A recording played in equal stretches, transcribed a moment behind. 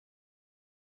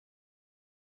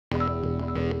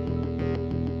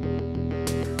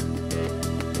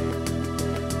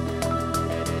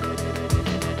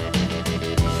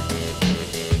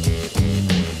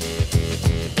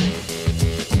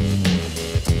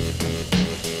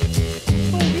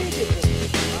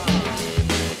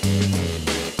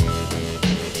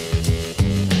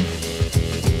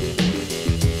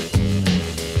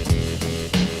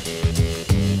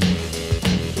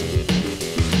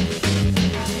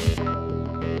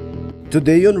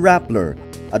Today on Rappler,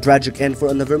 a tragic end for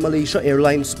another Malaysia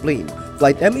Airlines plane.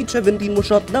 Flight MH17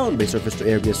 was shot down by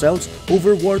surface-to-air missiles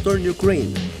over war-torn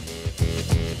Ukraine.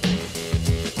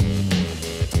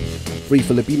 3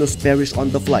 Filipinos perished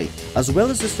on the flight, as well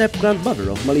as the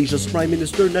step-grandmother of Malaysia's Prime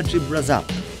Minister Najib Razak.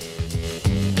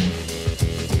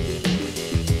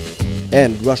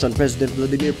 And Russian President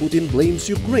Vladimir Putin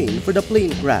blames Ukraine for the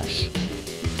plane crash.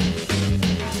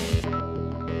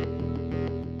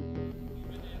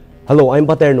 Hello, I'm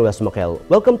Paterno S. Makel.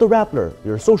 Welcome to Rappler,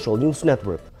 your social news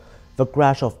network. The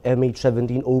crash of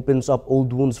MH17 opens up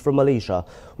old wounds for Malaysia,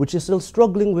 which is still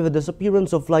struggling with the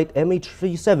disappearance of flight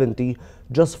MH370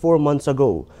 just 4 months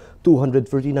ago.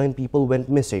 239 people went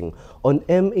missing on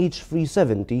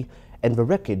MH370, and the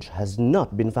wreckage has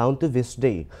not been found to this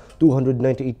day.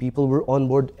 298 people were on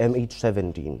board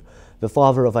MH17. The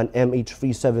father of an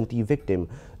MH370 victim,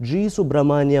 G.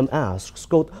 Subramaniam, asks,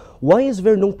 quote, "Why is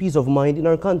there no peace of mind in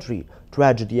our country?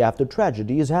 Tragedy after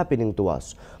tragedy is happening to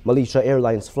us." Malaysia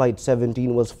Airlines Flight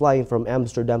 17 was flying from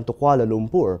Amsterdam to Kuala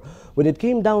Lumpur when it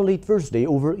came down late Thursday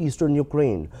over eastern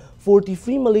Ukraine.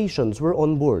 43 Malaysians were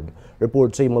on board.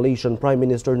 Reports say Malaysian Prime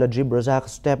Minister Najib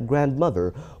Razak's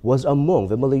step-grandmother was among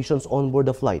the Malaysians on board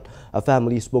the flight. A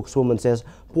family spokeswoman says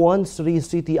Puan Sri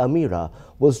Siti Amira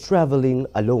was traveling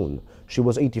alone. She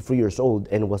was 83 years old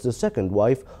and was the second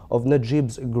wife of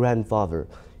Najib's grandfather.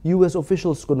 U.S.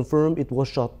 officials confirmed it was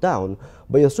shot down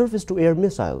by a surface-to-air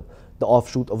missile, the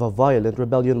offshoot of a violent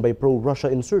rebellion by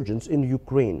pro-Russia insurgents in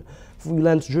Ukraine.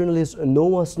 Freelance journalist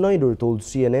Noah Snyder told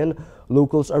CNN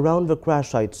locals around the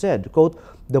crash site said, quote,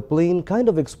 "The plane kind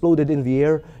of exploded in the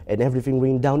air and everything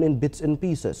rained down in bits and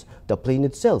pieces. The plane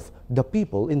itself, the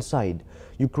people inside."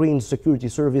 Ukraine's security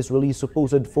service released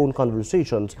supposed phone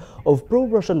conversations of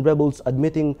pro-Russian rebels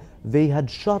admitting they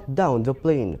had shot down the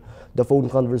plane. The phone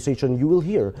conversation you will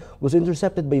hear was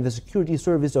intercepted by the Security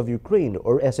Service of Ukraine,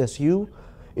 or SSU.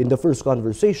 In the first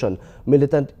conversation,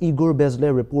 militant Igor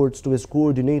Bezle reports to his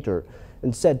coordinator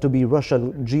and said to be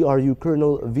Russian GRU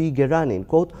Colonel V. Geranin,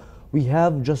 quote, "We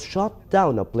have just shot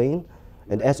down a plane,"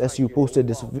 and SSU posted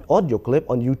this audio clip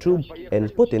on YouTube and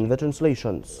put in the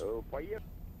translations.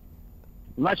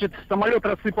 Значит, самолет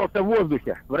рассыпался в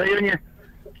воздухе в районе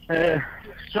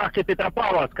шахты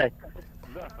Петропавловской.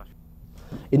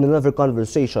 In another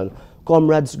conversation,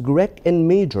 comrades Grek and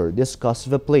Major discussed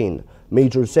the plane.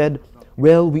 Major said,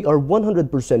 "Well, we are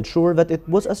 100% sure that it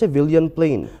was a civilian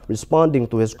plane." Responding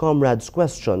to his comrade's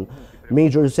question,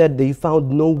 Major said they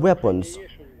found no weapons,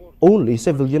 only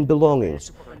civilian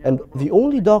belongings, and the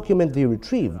only document they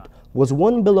retrieved was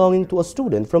one belonging to a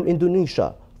student from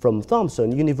Indonesia, from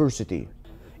Thompson University.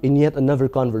 In yet another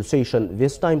conversation,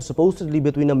 this time supposedly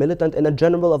between a militant and a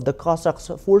general of the Cossacks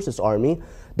Forces Army,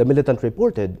 the militant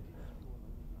reported,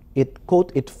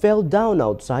 quote, "It fell down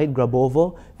outside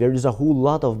Grabovo. There is a whole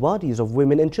lot of bodies of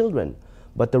women and children."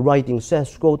 But the writing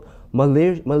says, quote,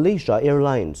 "Malaysia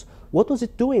Airlines. What was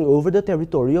it doing over the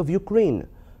territory of Ukraine?"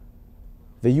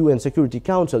 The UN Security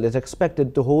Council is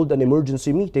expected to hold an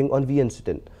emergency meeting on the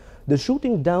incident. The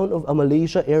shooting down of a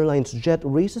Malaysia Airlines jet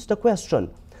raises the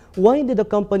question, why did the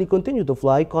company continue to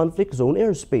fly conflict zone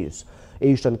airspace?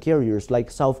 Asian carriers like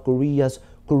South Korea's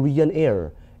Korean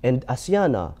Air and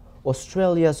Asiana,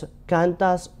 Australia's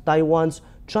Qantas, Taiwan's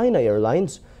China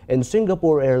Airlines, and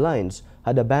Singapore Airlines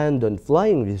had abandoned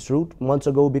flying this route months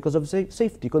ago because of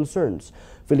safety concerns.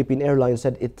 Philippine Airlines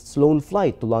said its lone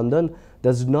flight to London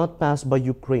does not pass by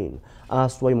Ukraine.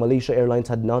 Asked why Malaysia Airlines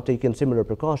had not taken similar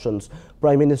precautions,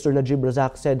 Prime Minister Najib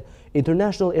Razak said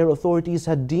international air authorities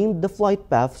had deemed the flight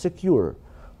path secure.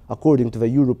 According to the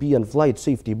European flight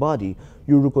safety body,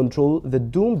 Eurocontrol, the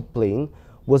doomed plane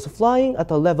was flying at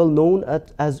a level known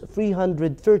as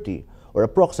 330, or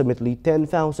approximately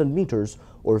 10,000 meters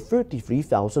or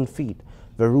 33,000 feet.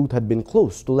 The route had been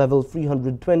close to level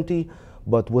 320,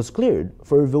 but was cleared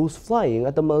for those flying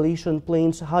at the Malaysian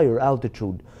plane's higher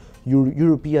altitude.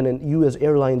 European and U.S.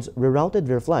 airlines rerouted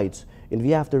their flights in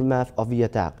the aftermath of the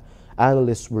attack.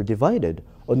 Analysts were divided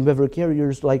on whether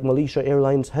carriers like Malaysia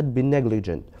Airlines had been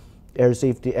negligent. Air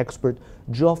safety expert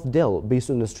Geoff Dell, based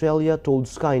in Australia, told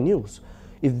Sky News,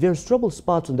 "If there's trouble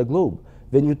spots on the globe,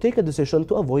 then you take a decision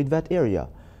to avoid that area."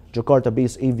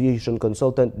 Jakarta-based aviation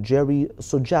consultant Jerry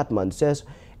Sujatman says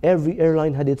every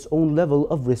airline had its own level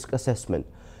of risk assessment.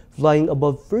 Flying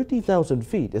above 30,000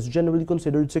 feet is generally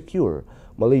considered secure.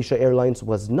 Malaysia Airlines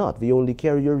was not the only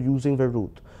carrier using the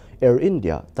route. Air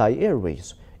India, Thai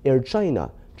Airways, Air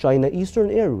China, China Eastern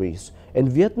Airways,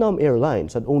 and Vietnam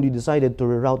Airlines had only decided to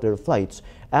reroute their flights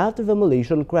after the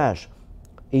Malaysian crash.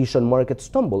 Asian markets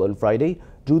stumbled on Friday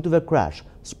due to the crash,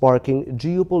 sparking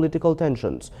geopolitical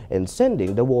tensions and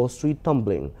sending the Wall Street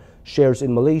tumbling. Shares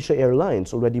in Malaysia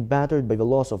Airlines, already battered by the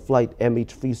loss of flight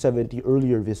MH370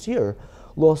 earlier this year,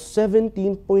 lost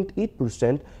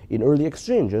 17.8% in early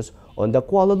exchanges on the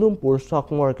Kuala Lumpur stock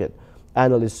market.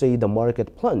 Analysts say the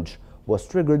market plunge was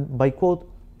triggered by, quote,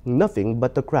 nothing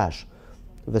but the crash.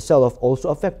 The sell-off also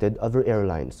affected other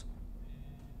airlines.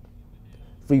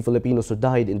 3 Filipinos who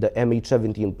died in the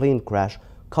MH17 plane crash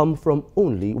come from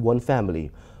only one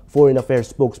family. Foreign Affairs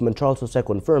spokesman Charles Jose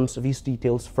confirms these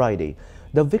details Friday.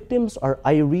 The victims are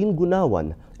Irene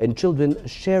Gunawan and children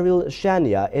Cheryl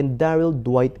Shania and Daryl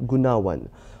Dwight Gunawan.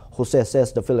 Jose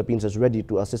says the Philippines is ready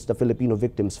to assist the Filipino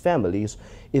victims' families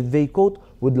if they, quote,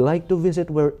 would like to visit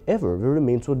wherever the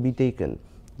remains would be taken.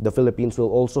 The Philippines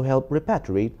will also help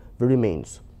repatriate the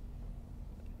remains.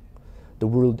 The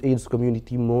World AIDS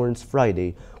community mourns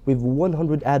Friday with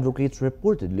 100 advocates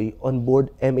reportedly on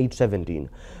board MH17.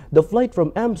 The flight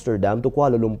from Amsterdam to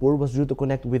Kuala Lumpur was due to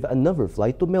connect with another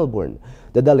flight to Melbourne.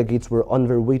 The delegates were on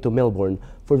their way to Melbourne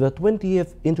for the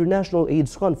 20th International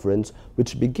AIDS Conference,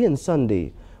 which begins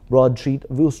Sunday. Broadsheet,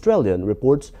 The Australian,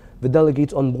 reports the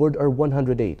delegates on board are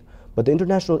 108, but the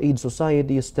International AIDS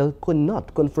Society still could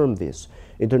not confirm this.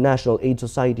 International AIDS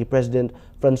Society President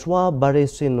Francois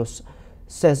Barresinos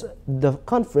says the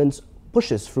conference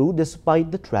pushes through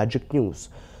despite the tragic news.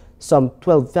 Some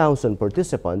 12,000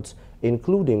 participants,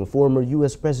 including former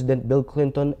U.S. President Bill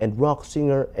Clinton and rock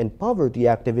singer and poverty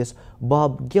activist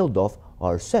Bob Geldof,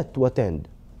 are set to attend.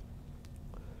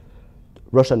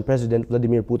 Russian President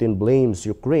Vladimir Putin blames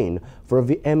Ukraine for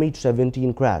the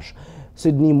MH17 crash.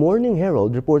 Sydney Morning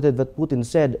Herald reported that Putin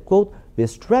said, quote,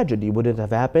 this tragedy wouldn't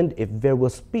have happened if there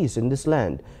was peace in this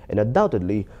land, and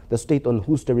undoubtedly the state on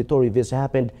whose territory this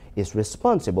happened is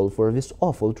responsible for this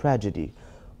awful tragedy.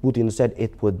 Putin said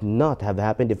it would not have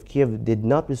happened if Kiev did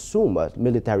not resume a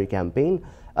military campaign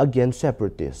against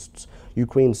separatists.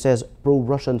 Ukraine says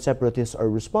pro-Russian separatists are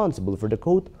responsible for the,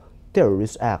 quote,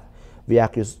 terrorist act.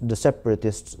 The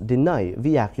separatists deny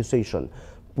the accusation.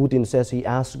 Putin says he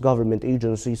asked government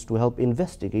agencies to help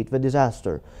investigate the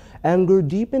disaster. Anger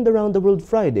deepened around the world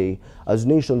Friday as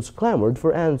nations clamored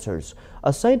for answers.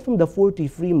 Aside from the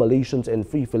 43 Malaysians and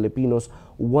 3 Filipinos,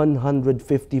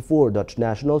 154 Dutch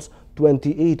nationals,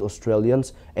 28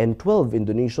 Australians, and 12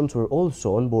 Indonesians were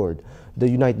also on board. The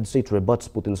United States rebuts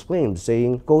Putin's claims,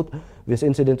 saying, quote, this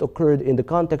incident occurred in the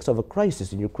context of a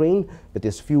crisis in Ukraine that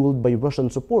is fueled by Russian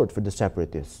support for the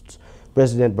separatists.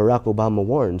 President Barack Obama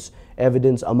warns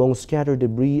evidence among scattered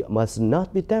debris must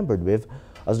not be tampered with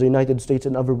as the United States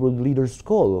and other world leaders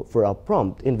call for a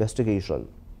prompt investigation.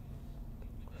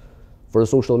 For a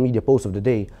social media post of the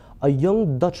day, a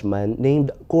young Dutchman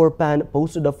named Korpan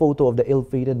posted a photo of the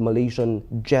ill-fated Malaysian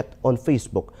jet on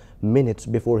Facebook minutes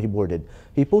before he boarded.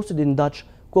 He posted in Dutch,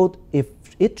 quote, if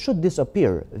it should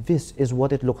disappear, this is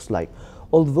what it looks like.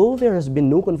 Although there has been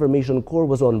no confirmation Kor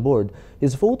was on board,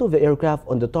 his photo of the aircraft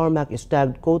on the tarmac is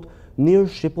tagged, quote, near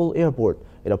Schiphol Airport.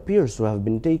 It appears to have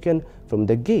been taken from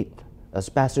the gate as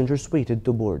passengers waited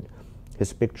to board.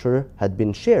 His picture had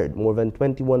been shared more than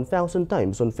 21,000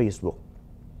 times on Facebook.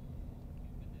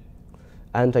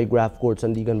 Anti-graft court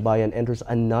Sandigan Bayan enters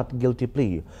a not guilty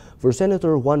plea for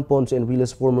Senator Juan Ponce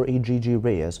Enrile's former AGG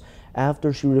Reyes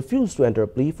after she refused to enter a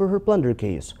plea for her plunder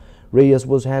case. Reyes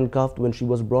was handcuffed when she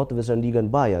was brought to the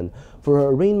Sandigan Bayan for her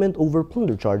arraignment over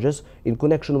plunder charges in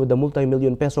connection with the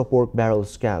multi-million peso pork barrel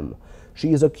scam.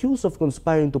 She is accused of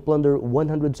conspiring to plunder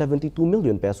 172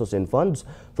 million pesos in funds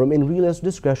from Enrile's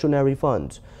discretionary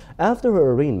funds. After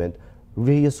her arraignment,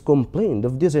 Reyes complained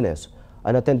of dizziness.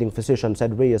 An attending physician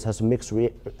said Reyes has mixed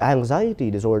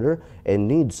anxiety disorder and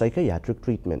needs psychiatric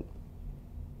treatment.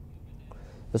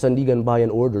 The Sandigan Bayan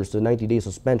orders the 90-day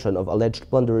suspension of alleged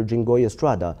plunderer Jinggoy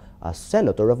Estrada as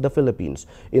Senator of the Philippines.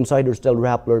 Insiders tell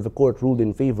Rappler the court ruled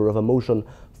in favor of a motion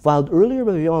filed earlier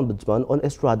by the Ombudsman on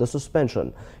Estrada's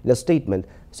suspension. In a statement,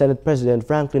 Senate President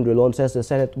Franklin Drilon says the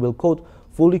Senate will, quote,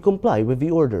 fully comply with the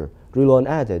order. Drilon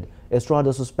added,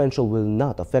 Estrada's suspension will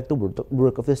not affect the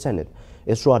work of the Senate.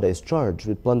 Estrada is charged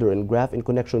with plunder and graft in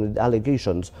connection with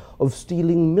allegations of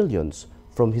stealing millions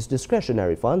from his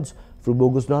discretionary funds through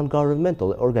bogus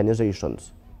non-governmental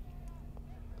organizations.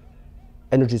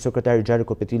 Energy Secretary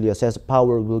Jericho Petilla says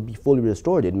power will be fully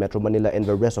restored in Metro Manila and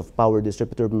the rest of power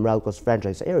distributor Meralco's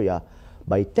franchise area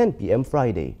by 10 p.m.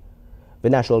 Friday. The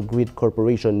National Grid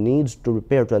Corporation needs to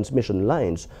repair transmission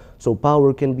lines so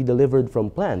power can be delivered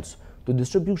from plants to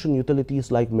distribution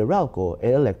utilities like Meralco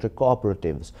and electric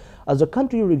cooperatives. As the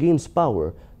country regains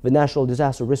power, the National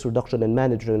Disaster Risk Reduction and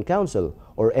Management Council,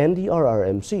 or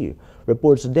NDRRMC,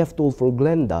 reports the death toll for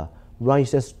Glenda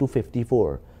rises to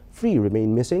 54. 3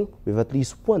 remain missing, with at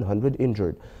least 100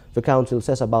 injured. The council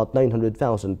says about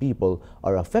 900,000 people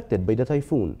are affected by the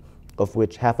typhoon, of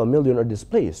which 500,000 are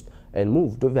displaced and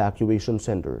moved to evacuation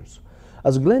centers.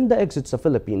 As Glenda exits the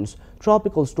Philippines,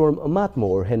 Tropical Storm Matmo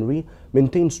or Henry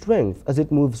maintains strength as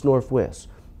it moves northwest.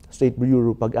 State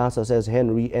Bureau Pag-asa says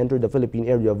Henry entered the Philippine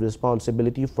area of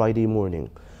responsibility Friday morning,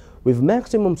 with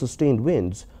maximum sustained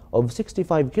winds of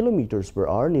 65 kilometers per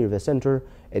hour near the center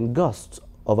and gusts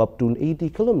of up to 80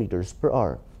 kilometers per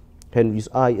hour. Henry's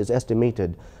eye is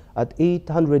estimated at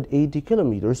 880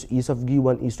 kilometers east of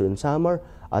Giwan, Eastern Samar,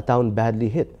 a town badly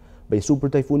hit by Super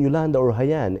Typhoon Yolanda or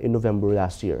Haiyan in November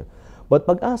last year. But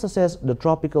Pag-asa says the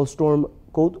tropical storm,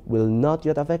 quote, will not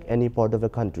yet affect any part of the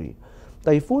country.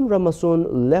 Typhoon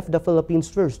Ramasun left the Philippines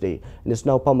Thursday and is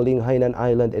now pummeling Hainan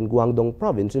Island and Guangdong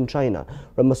Province in China.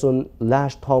 Ramasun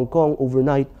lashed Hong Kong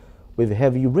overnight with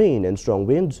heavy rain and strong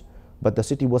winds, but the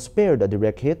city was spared a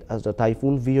direct hit as the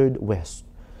typhoon veered west.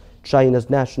 China's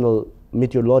National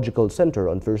Meteorological Center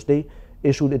on Thursday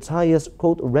issued its highest,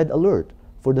 quote, red alert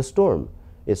for the storm,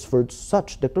 its first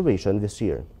such declaration this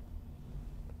year.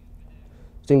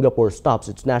 Singapore stops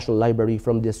its National Library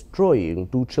from destroying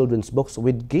 2 children's books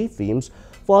with gay themes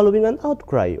following an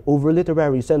outcry over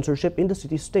literary censorship in the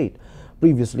city-state.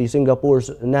 Previously,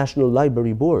 Singapore's National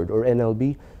Library Board, or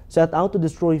NLB, set out to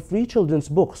destroy 3 children's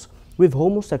books with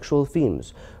homosexual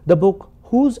themes. The book,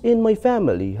 Who's in My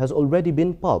Family, has already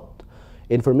been pulped.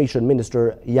 Information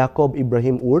Minister Yaacob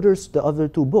Ibrahim orders the other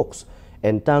 2 books,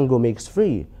 and Tango Makes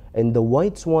Free and The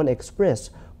White Swan Express,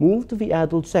 moved to the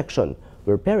adult section,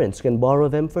 where parents can borrow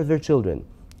them for their children.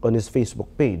 On his Facebook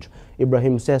page,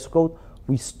 Ibrahim says, quote,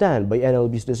 we stand by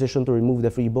NLB's decision to remove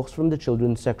the 3 books from the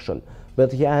children's section.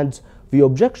 But he adds, the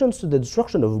objections to the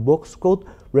destruction of books, quote,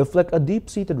 reflect a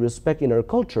deep-seated respect in our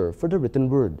culture for the written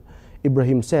word.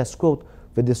 Ibrahim says, quote,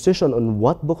 the decision on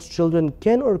what books children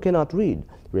can or cannot read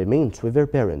remains with their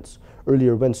parents.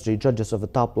 Earlier Wednesday, judges of the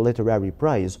top literary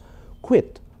prize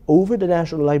quit over the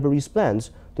National Library's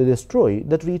plans to destroy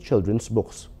the 3 children's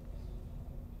books.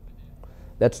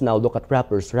 Let's now look at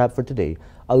Rappler's Rap for today,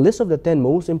 a list of the 10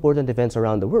 most important events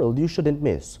around the world you shouldn't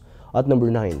miss. At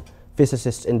number 9,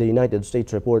 physicists in the United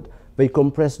States report they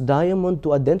compressed diamond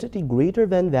to a density greater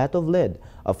than that of lead,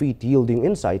 a feat yielding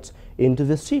insights into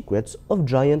the secrets of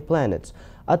giant planets.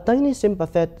 A tiny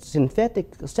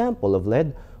synthetic sample of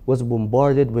lead was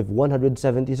bombarded with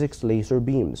 176 laser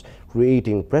beams,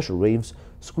 creating pressure waves,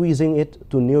 squeezing it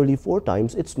to nearly 4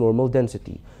 times its normal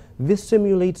density. This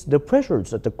simulates the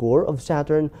pressures at the core of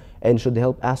Saturn and should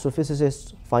help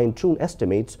astrophysicists fine-tune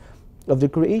estimates of the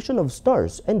creation of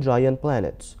stars and giant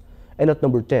planets. And at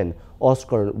number 10,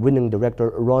 Oscar-winning director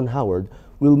Ron Howard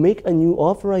will make a new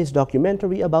authorized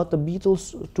documentary about the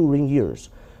Beatles' touring years.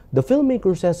 The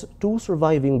filmmaker says 2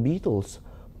 surviving Beatles,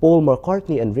 Paul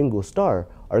McCartney and Ringo Starr,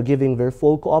 are giving their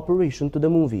full cooperation to the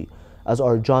movie, as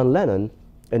are John Lennon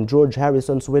and George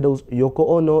Harrison's widows Yoko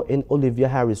Ono and Olivia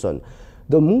Harrison.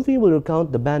 The movie will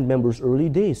recount the band members' early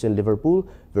days in Liverpool,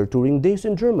 their touring days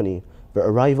in Germany, their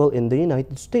arrival in the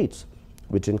United States,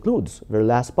 which includes their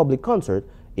last public concert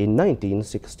in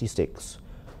 1966.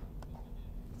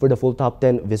 For the full top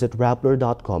 10, visit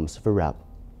Rappler.com/rap.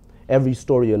 Every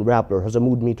story on Rappler has a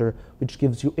mood meter which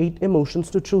gives you 8 emotions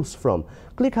to choose from.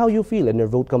 Click how you feel and your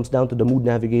vote comes down to the mood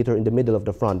navigator in the middle of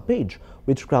the front page,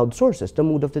 which crowdsources the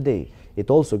mood of the day. It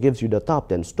also gives you the top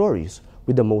 10 stories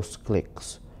with the most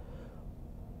clicks.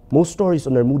 Most stories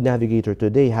on our mood navigator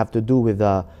today have to do with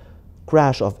the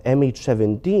crash of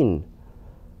MH17.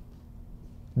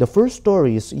 The first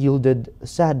stories yielded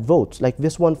sad votes, like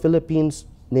this one: Philippines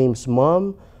names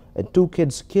mom and 2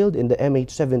 kids killed in the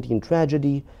MH17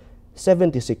 tragedy,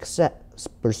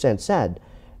 76% sad.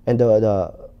 And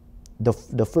the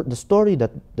story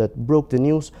that broke the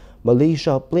news: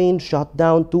 Malaysia plane shot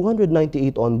down,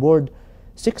 298 on board,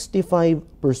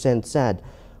 65% sad.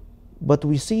 But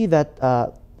we see that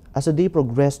as the day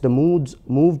progressed, the moods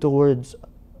moved towards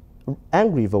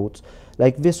angry votes.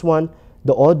 Like this one,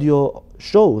 the audio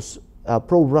shows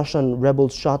pro-Russian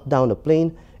rebels shot down a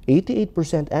plane,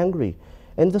 88% angry.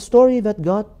 And the story that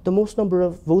got the most number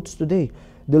of votes today: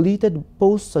 deleted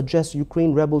post suggests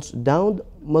Ukraine rebels downed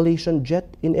Malaysian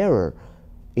jet in error,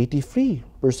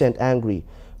 83% angry.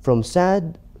 From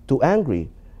sad to angry,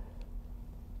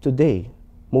 today,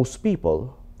 most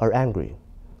people are angry.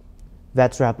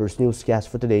 That's Rappler's Newscast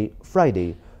for today,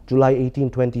 Friday, July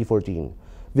 18, 2014.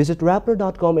 Visit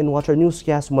Rappler.com and watch our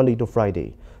newscast Monday to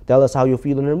Friday. Tell us how you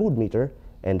feel on our mood meter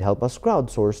and help us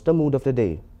crowdsource the mood of the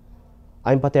day.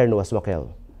 I'm Paterno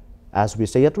Asmakel. As we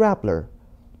say at Rappler,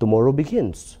 tomorrow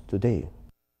begins today.